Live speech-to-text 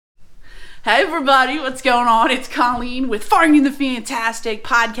Hey everybody, what's going on? It's Colleen with Finding the Fantastic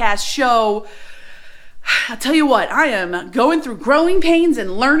podcast show. I'll tell you what, I am going through growing pains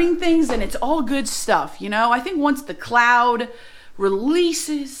and learning things, and it's all good stuff. You know, I think once the cloud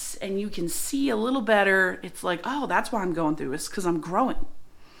releases and you can see a little better, it's like, oh, that's why I'm going through this, because I'm growing.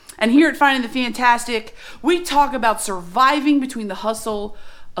 And here at Finding the Fantastic, we talk about surviving between the hustle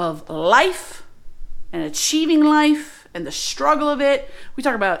of life and achieving life and the struggle of it. We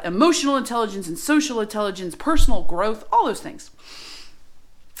talk about emotional intelligence and social intelligence, personal growth, all those things.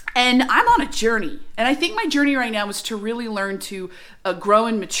 And I'm on a journey. And I think my journey right now is to really learn to grow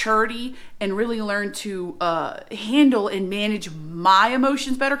in maturity and really learn to handle and manage my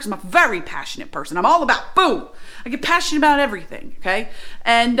emotions better, because I'm a very passionate person. I'm all about boom. I get passionate about everything, okay?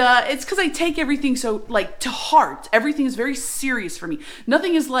 And it's because I take everything so to heart. Everything is very serious for me.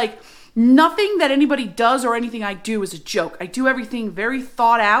 Nothing that anybody does or anything I do is a joke. I do everything very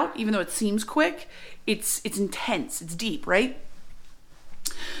thought out, even though it seems quick. It's intense. It's deep, right?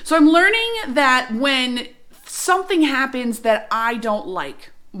 So I'm learning that when something happens that I don't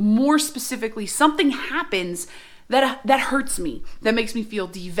like, more specifically, something happens that hurts me, that makes me feel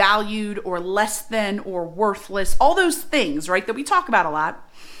devalued or less than or worthless, all those things, right, that we talk about a lot.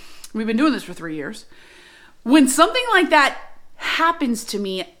 We've been doing this for 3 years. When something like that happens to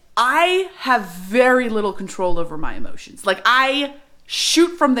me, I have very little control over my emotions. I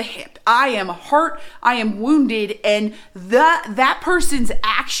shoot from the hip. I am hurt. I am wounded. And that person's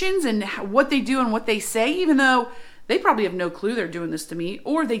actions and what they do and what they say, even though they probably have no clue they're doing this to me,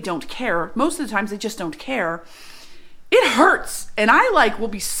 or they don't care. Most of the times they just don't care. It hurts. And I will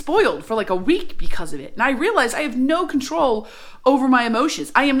be spoiled for a week because of it. And I realize I have no control over my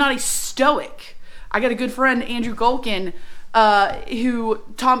emotions. I am not a stoic. I got a good friend, Andrew Golkin, who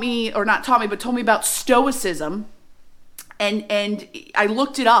told me about stoicism. And I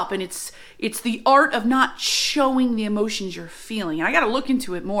looked it up, and it's the art of not showing the emotions you're feeling. And I got to look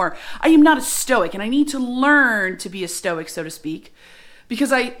into it more. I am not a stoic, and I need to learn to be a stoic, so to speak,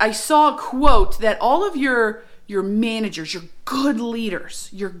 because I saw a quote that all of your managers, your good leaders,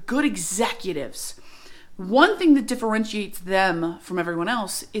 your good executives, one thing that differentiates them from everyone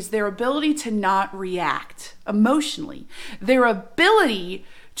else is their ability to not react emotionally. Their ability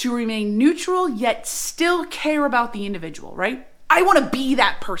to remain neutral yet still care about the individual, right? I want to be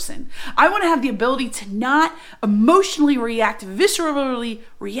that person. I want to have the ability to not emotionally react, viscerally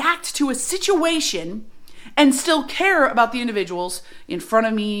react to a situation and still care about the individuals in front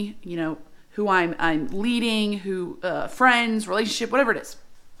of me, who I'm leading, friends, relationship, whatever it is.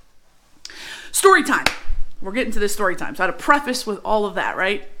 Story time. We're getting to this story time. So I had to preface with all of that,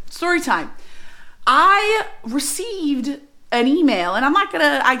 right? Story time. I received an email, and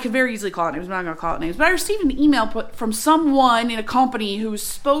I could very easily call it names. I'm not going to call it names, but I received an email from someone in a company who was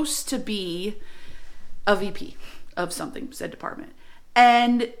supposed to be a VP of something, said department.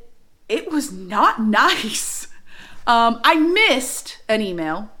 And it was not nice. I missed an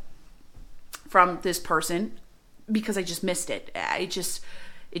email from this person because I just missed it.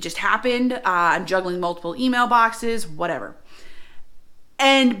 It just happened. I'm juggling multiple email boxes, whatever.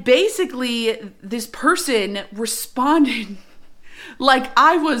 And basically, this person responded like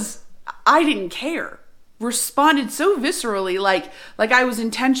I didn't care. Responded so viscerally, like I was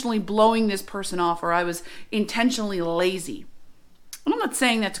intentionally blowing this person off, or I was intentionally lazy. And I'm not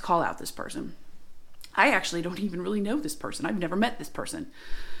saying that to call out this person. I actually don't even really know this person. I've never met this person.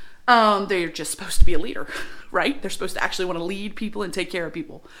 They're just supposed to be a leader, right? They're supposed to actually want to lead people and take care of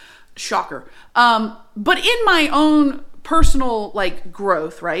people. Shocker. But in my own personal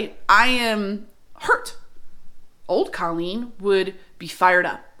growth, right? I am hurt. Old Colleen would be fired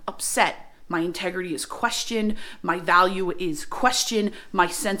up, upset. My integrity is questioned. My value is questioned. My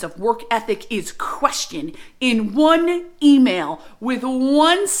sense of work ethic is questioned in one email with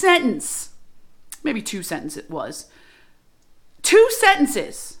one sentence. Maybe 2 sentences it was. 2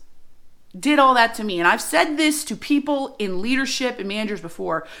 sentences did all that to me. And I've said this to people in leadership and managers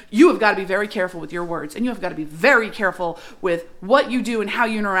before. You have got to be very careful with your words, and you have got to be very careful with what you do and how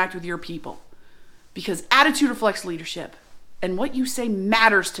you interact with your people, because attitude reflects leadership, and what you say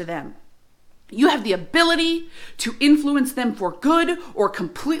matters to them. You have the ability to influence them for good or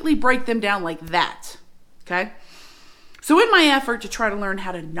completely break them down like that. Okay? So in my effort to try to learn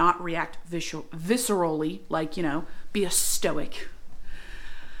how to not react viscerally, be a stoic,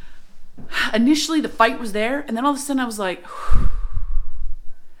 initially the fight was there, and then all of a sudden I was like,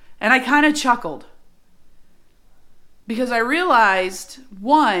 and I kind of chuckled, because I realized,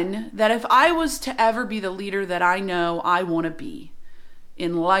 one, that if I was to ever be the leader that I know I want to be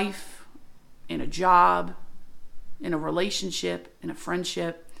in life, in a job, in a relationship, in a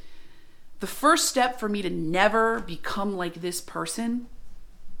friendship, the first step for me to never become like this person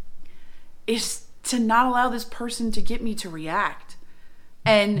is to not allow this person to get me to react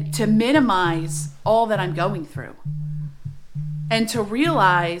and to minimize all that I'm going through. And to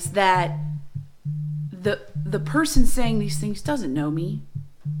realize that the person saying these things doesn't know me,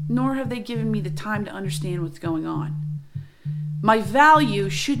 nor have they given me the time to understand what's going on. My value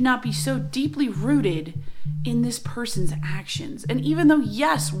should not be so deeply rooted in this person's actions. And even though,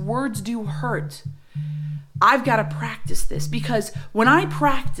 yes, words do hurt, I've got to practice this, because when I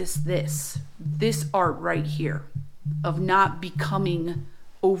practice this art right here of not becoming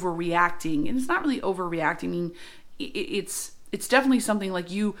overreacting, and it's not really overreacting. I mean, it's definitely something like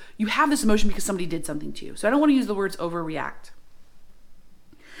you have this emotion because somebody did something to you. So I don't want to use the words overreact.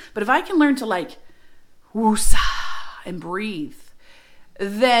 But if I can learn to like woosah and breathe,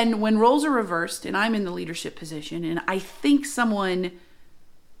 then when roles are reversed and I'm in the leadership position and I think someone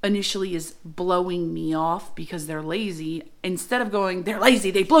initially is blowing me off because they're lazy, instead of going, they're lazy,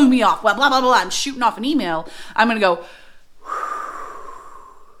 they blew me off, blah, blah, blah, blah, and shooting off an email, I'm going to go,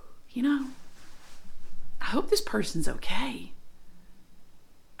 I hope this person's okay.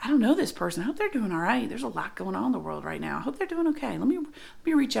 I don't know this person. I hope they're doing all right. There's a lot going on in the world right now. I hope they're doing okay. Let me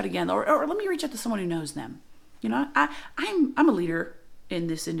reach out again, or let me reach out to someone who knows them. I'm a leader in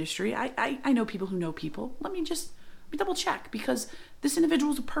this industry. I know people who know people. Let me double check, because this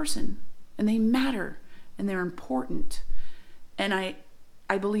individual is a person and they matter and they're important. And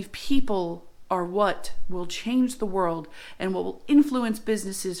I believe people are what will change the world and what will influence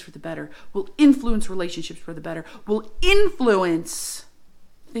businesses for the better, will influence relationships for the better, will influence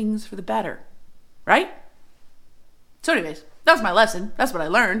things for the better, right? So anyways, that was my lesson. That's what I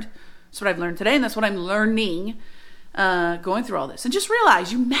learned. That's what I've learned today, and that's what I'm learning going through all this. And just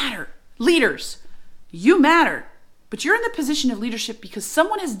realize you matter. Leaders, you matter. But you're in the position of leadership because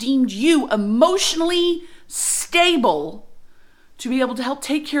someone has deemed you emotionally stable to be able to help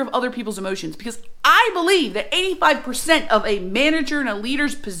take care of other people's emotions. Because I believe that 85% of a manager and a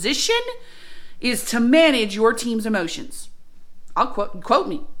leader's position is to manage your team's emotions. I'll quote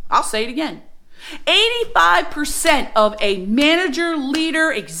me. I'll say it again. 85% of a manager,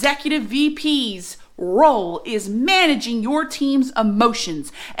 leader, executive, VP's role is managing your team's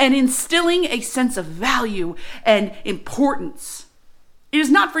emotions and instilling a sense of value and importance. It is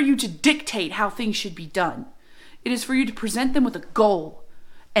not for you to dictate how things should be done. It is for you to present them with a goal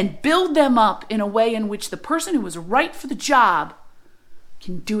and build them up in a way in which the person who is right for the job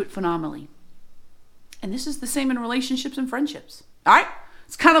can do it phenomenally. And this is the same in relationships and friendships. All right?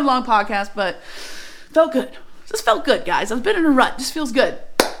 It's kind of a long podcast, but felt good. This felt good, guys. I've been in a rut. This feels good.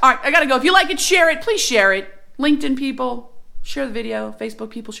 All right, I got to go. If you like it, share it. Please share it. LinkedIn people, share the video. Facebook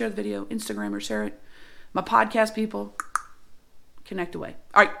people, share the video. Instagrammers, share it. My podcast people, connect away.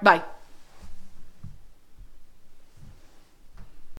 All right, bye.